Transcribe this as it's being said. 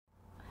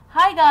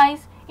Hi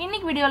guys,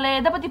 இன்னைக்கு வீடியோல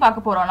எதை பத்தி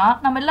பார்க்க போறோம்னா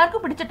நம்ம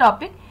எல்லாருக்கும் பிடிச்ச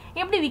டாபிக்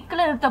எப்படி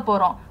விக்கல நிறுத்த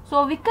போறோம். சோ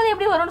விக்கல்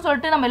எப்படி வரும்னு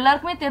சொல்லிட்டு நம்ம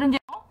எல்லாருக்குமே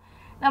தெரிஞ்சிரும்.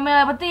 நம்ம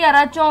பத்தி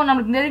யாராச்சும்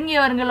நமக்கு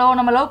நெருங்கியவங்களோ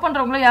நம்ம லவ்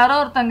பண்றவங்களோ யாரோ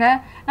ஒருத்தங்க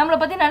நம்மள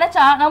பத்தி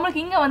நினைச்சா நமக்கு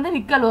இங்க வந்து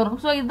விக்கல் வரும்.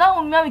 சோ இதுதான்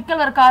உண்மையா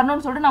விக்கல் வர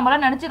காரணம்னு சொல்லிட்டு நம்மள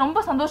நினைச்சு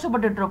ரொம்ப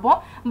சந்தோஷப்பட்டுட்டு இருப்போம்.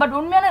 பட்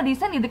உண்மையான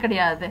ரீசன் இது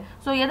கிடையாது.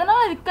 சோ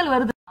எதனால விக்கல்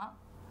வருதுன்னா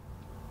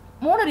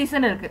மூணு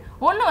ரீசன் இருக்கு.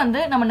 ஒன்னு வந்து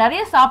நம்ம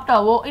நிறைய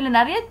சாப்பிட்டாவோ இல்ல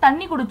நிறைய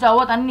தண்ணி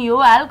குடிச்சாவோ தண்ணியோ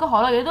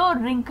ஆல்கஹாலோ ஏதோ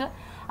ஒரு ட்ரிங்க்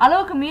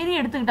அளவுக்கு மீறி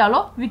எடுத்துக்கிட்டாலோ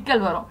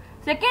விக்கல் வரும்.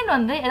 செகண்ட்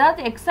வந்து ஏதாவது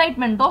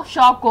எக்ஸைட்மெண்ட்டோ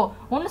ஷாக்கோ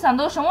ஒன்று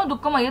சந்தோஷமோ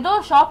துக்கமோ ஏதோ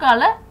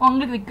ஷாக்கால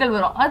உங்களுக்கு விக்கல்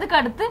வரும். அதுக்கு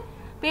அடுத்து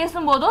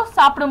பேசும்போதோ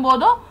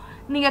சாப்பிடும்போதோ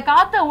நீங்க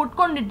காத்த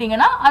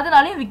உட்கொண்டுட்டீங்கன்னா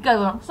அதனாலயும்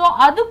விக்கல் வரும். ஸோ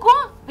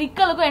அதுக்கும்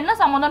விக்கலுக்கும் என்ன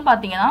சம்மந்தம்னு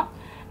பார்த்தீங்கன்னா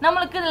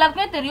நம்மளுக்கு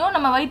எல்லாருக்குமே தெரியும்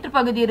நம்ம வயிற்று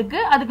பகுதி இருக்கு,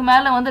 அதுக்கு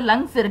மேல வந்து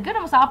லங்ஸ் இருக்கு,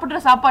 நம்ம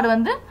சாப்பிட்ற சாப்பாடு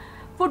வந்து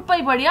ஃபுட்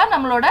பைப் வழியா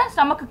நம்மளோட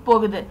ஸ்டமக்குக்கு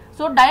போகுது.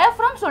 ஸோ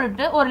டயஃப்ரம்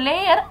சொல்லிட்டு ஒரு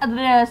லேயர்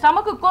அது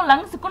ஸ்டமக்குக்கும்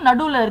லங்ஸுக்கும்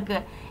நடுவில் இருக்கு.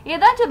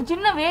 ஏதாச்சும் ஒரு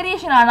சின்ன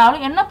வேரியேஷன்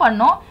ஆனாலும் என்ன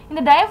பண்ணும்,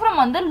 இந்த டயஃப்ரம்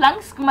வந்து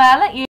லங்ஸ்க்கு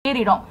மேல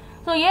ஏறிடும்.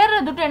 ஸோ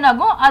ஏறுறதுட்டு என்ன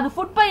ஆகும், அது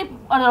ஃபுட் பைப்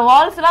அதோட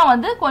வால்ஸ் எல்லாம்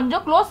வந்து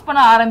கொஞ்சம் க்ளோஸ்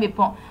பண்ண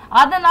ஆரம்பிப்போம்.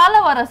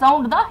 அதனால வர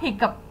சவுண்ட் தான்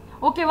ஹிக்கப்.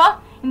 ஓகேவா?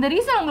 இந்த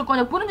ரீசன் உங்களுக்கு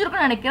கொஞ்சம்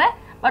புரிஞ்சிருக்கும்னு நினைக்கிறேன்.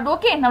 பட்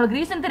ஓகே, நம்மளுக்கு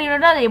ரீசன்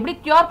தெரியல, அதை எப்படி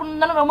கியூர்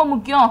பண்ணணும் ரொம்ப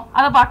முக்கியம்.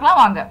 அதை பார்க்கலாம்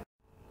வாங்க.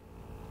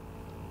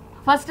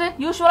 ஃபர்ஸ்ட்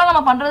யூஸ்வலா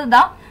நம்ம பண்றது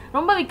தான்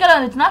ரொம்ப விக்கல்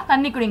வந்துச்சுன்னா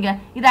தண்ணி குடிங்க.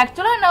 இது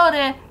ஆக்சுவலா என்ன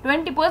ஒரு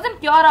 20%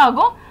 கியூர்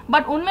ஆகும்.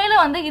 பட் உண்மையில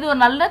வந்து இது ஒரு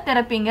நல்ல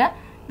தெரப்பிங்க.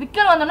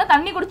 விக்கல் வந்தோன்னா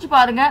தண்ணி குடிச்சு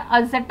பாருங்க,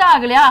 அது செட்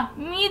ஆகலையா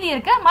மீதி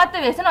இருக்க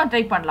மற்ற வேஸை நம்ம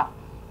ட்ரை பண்ணலாம்.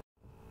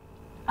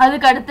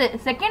 அதுக்கு அடுத்து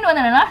செகண்ட்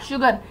வந்து என்னன்னா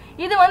சுகர்.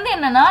 இது வந்து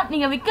என்னன்னா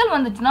நீங்க விக்கல்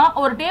வந்துச்சுன்னா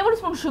ஒரு டேபிள்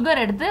ஸ்பூன்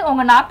சுகர் எடுத்து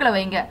உங்க நாக்கில்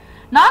வைங்க.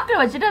 நாக்கில்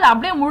வச்சுட்டு அதை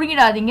அப்படியே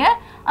முழுகிடாதீங்க.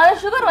 அந்த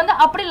சுகர் வந்து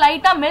அப்படியே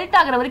லைட்டா மெல்ட்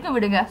ஆகுற வரைக்கும்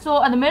விடுங்க. ஸோ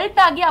அது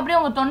மெல்ட் ஆகி அப்படியே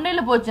உங்க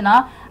தொண்டையில போச்சுன்னா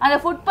அந்த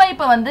ஃபுட்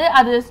பைப்பை வந்து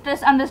அது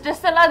அந்த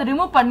ஸ்ட்ரெஸ் எல்லாம் அது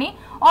ரிமூவ் பண்ணி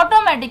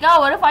ஆட்டோமேட்டிக்கா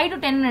ஒரு 5 to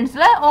 10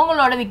 minutesல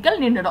உங்களோட விக்கல்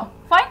நின்றுடும்.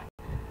 ஃபைன்.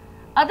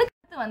 அதுக்கு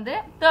வந்து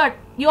தேர்ட்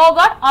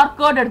யோகாட் ஆர்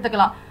கர்ட்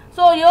எடுத்துக்கலாம்.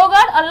 ஸோ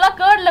யோகாட் எல்லாம்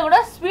கர்ட்ல கூட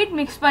ஸ்வீட்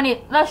மிக்ஸ் பண்ணி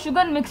அதாவது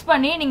சுகர் மிக்ஸ்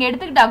பண்ணி நீங்க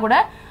எடுத்துக்கிட்டா கூட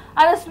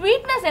அந்த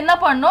ஸ்வீட்னஸ் என்ன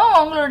பண்ணும்,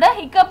 உங்களோட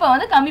ஹிக்கப்பை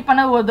வந்து கம்மி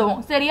பண்ண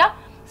உதவும். சரியா?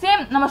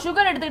 சேம் நம்ம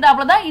சுகர்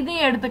எடுத்துக்கிட்டாப்புல தான்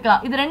இதையும்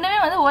எடுத்துக்கலாம். இது ரெண்டுமே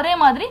வந்து ஒரே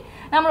மாதிரி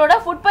நம்மளோட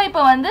ஃபுட்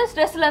பைப்பை வந்து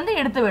ஸ்ட்ரெஸ்ல இருந்து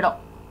எடுத்து விடும்.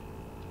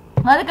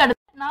 அதுக்கு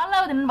அடுத்து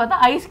நாலாவது என்னன்னு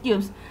பார்த்தா ஐஸ்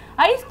கியூப்ஸ்.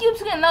 ஐஸ்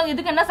கியூப்ஸ்க்கு என்ன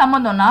இதுக்கு என்ன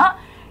சம்பந்தம்னா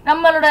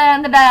நம்மளோட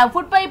அந்த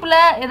ஃபுட் பைப்ல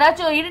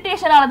ஏதாச்சும்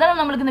இரிட்டேஷனால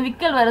தான் நம்மளுக்கு இந்த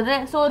விக்கல் வருது.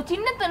 ஸோ ஒரு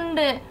சின்ன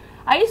துண்டு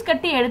ஐஸ்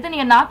கட்டி எடுத்து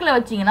நீங்க நாக்கில்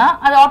வச்சீங்கன்னா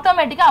அது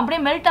ஆட்டோமேட்டிக்கா அப்படியே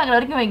மெல்ட் ஆகிற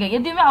வரைக்கும் வைங்க.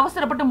 எதுவுமே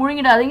அவசரப்பட்டு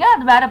முழுங்கிடாதீங்க,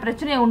 அது வேற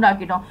பிரச்சனையை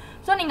உண்டாக்கிட்டோம்.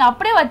 ஸோ நீங்க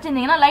அப்படியே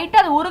வச்சிருந்தீங்கன்னா லைட்டா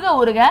அது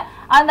உருக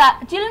அந்த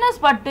சில்னஸ்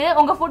பட்டு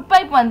உங்க ஃபுட்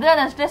பைப் வந்து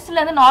அந்த ஸ்ட்ரெஸ்ல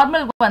இருந்து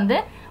நார்மலுக்கு வந்து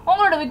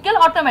உங்களோட விக்கல்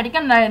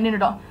ஆட்டோமேட்டிக்கா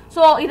நின்றுடும்.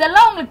 ஸோ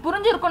இதெல்லாம் உங்களுக்கு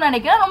புரிஞ்சிருக்கும்னு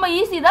நினைக்கிறேன். ரொம்ப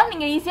ஈஸி தான்,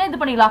 நீங்க ஈஸியா இது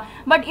பண்ணிக்கலாம்.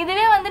 பட்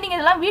இதுவே வந்து நீங்க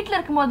இதெல்லாம் வீட்டில்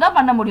இருக்கும்போது தான்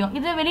பண்ண முடியும்.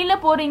 இது வெளியில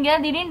போறீங்க,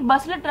 திடீர்னு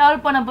பஸ்ல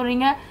டிராவல் பண்ண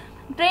போறீங்க,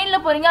 ட்ரெயின்ல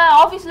போறீங்க,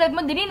 ஆஃபீஸ்ல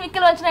இருக்கும்போது திடீர்னு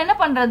விக்கல் வச்சுன்னா என்ன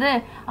பண்றது,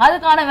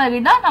 அதுக்கான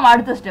வகை தான் நம்ம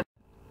அடுத்த ஸ்டெப்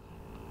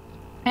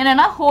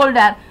என்னன்னா ஹோல்ட்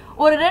ஏர்.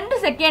 ஒரு 2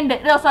 செகண்ட்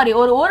சாரி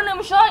ஒரு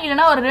நிமிஷம்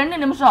இல்லைன்னா ஒரு 2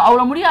 நிமிஷம்,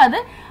 அவ்வளவு முடியாது.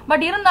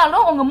 பட்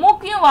இருந்தாலும் உங்க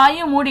மூக்கையும்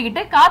வாயும்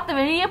மூடிக்கிட்டு காத்து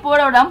வெளியே போட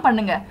விடாம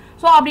பண்ணுங்க.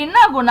 ஸோ அப்படி என்ன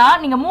ஆகும்னா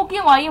நீங்க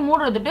மூக்கையும் வாயும்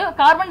மூடுறதுட்டு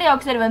கார்பன் டை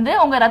ஆக்சைடு வந்து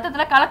உங்க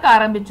ரத்தத்துல கலக்க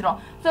ஆரம்பிச்சிடும்.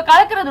 ஸோ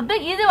கலக்கிறதுட்டு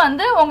இது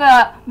வந்து உங்க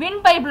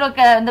வின் பைப்ல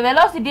இந்த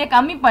வெலாசிட்டியை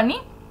கம்மி பண்ணி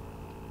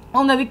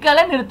உங்க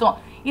விக்கலை நிறுத்தும்.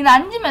 இந்த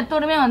 5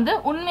 மெத்தடுமே வந்து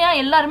உண்மையா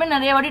எல்லாருமே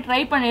நிறைய வாட்டி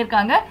ட்ரை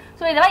பண்ணியிருக்காங்க.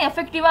 ஸோ இதெல்லாம்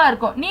எஃபெக்டிவா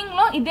இருக்கும்.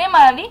 நீங்களும் இதே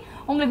மாதிரி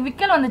உங்களுக்கு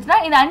விக்கல் வந்துச்சுன்னா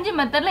இந்த 5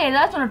 மெத்தட்ல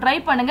ஏதாச்சும் ஒன்று ட்ரை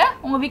பண்ணுங்க,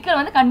 உங்க விக்கல்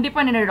வந்து கண்டிப்பா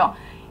நின்றுடும்.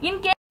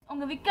 இன்கேஸ்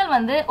உங்க விக்கல்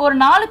வந்து ஒரு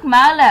நாளுக்கு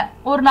மேல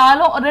ஒரு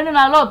நாளோ 2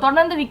 நாளோ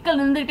தொடர்ந்து விக்கல்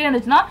நின்றுகிட்டே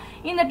இருந்துச்சுன்னா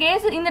இந்த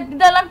கேஸ்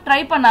இதெல்லாம் ட்ரை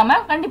பண்ணாம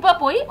கண்டிப்பா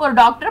போய் ஒரு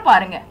டாக்டரை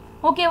பாருங்க.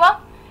 ஓகேவா?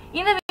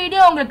 இந்த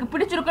வீடியோ உங்களுக்கு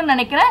பிடிச்சிருக்குன்னு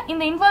நினைக்கிறேன்.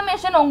 இந்த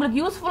இன்ஃபர்மேஷன் உங்களுக்கு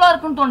யூஸ்ஃபுல்லா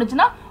இருக்குன்னு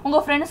தோணுச்சுன்னா உங்க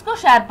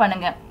ஃப்ரெண்ட்ஸ்க்கும் ஷேர்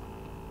பண்ணுங்க.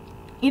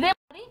 இதே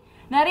மாதிரி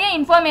நிறைய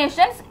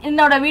இன்ஃபர்மேஷன்ஸ்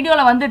என்னோட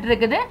வீடியோல வந்துட்டு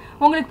இருக்குது.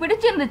 உங்களுக்கு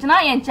பிடிச்சிருந்துச்சுன்னா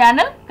என்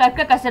சேனல்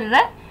கற்க கசடற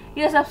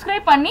இதை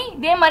சப்ஸ்கிரைப் பண்ணி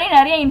இதே மாதிரி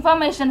நிறைய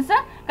இன்ஃபர்மேஷன்ஸை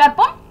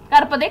கற்போம்,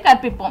 கற்பதை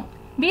கற்பிப்போம்.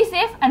 Be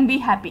safe and be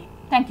happy.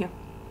 Thank you.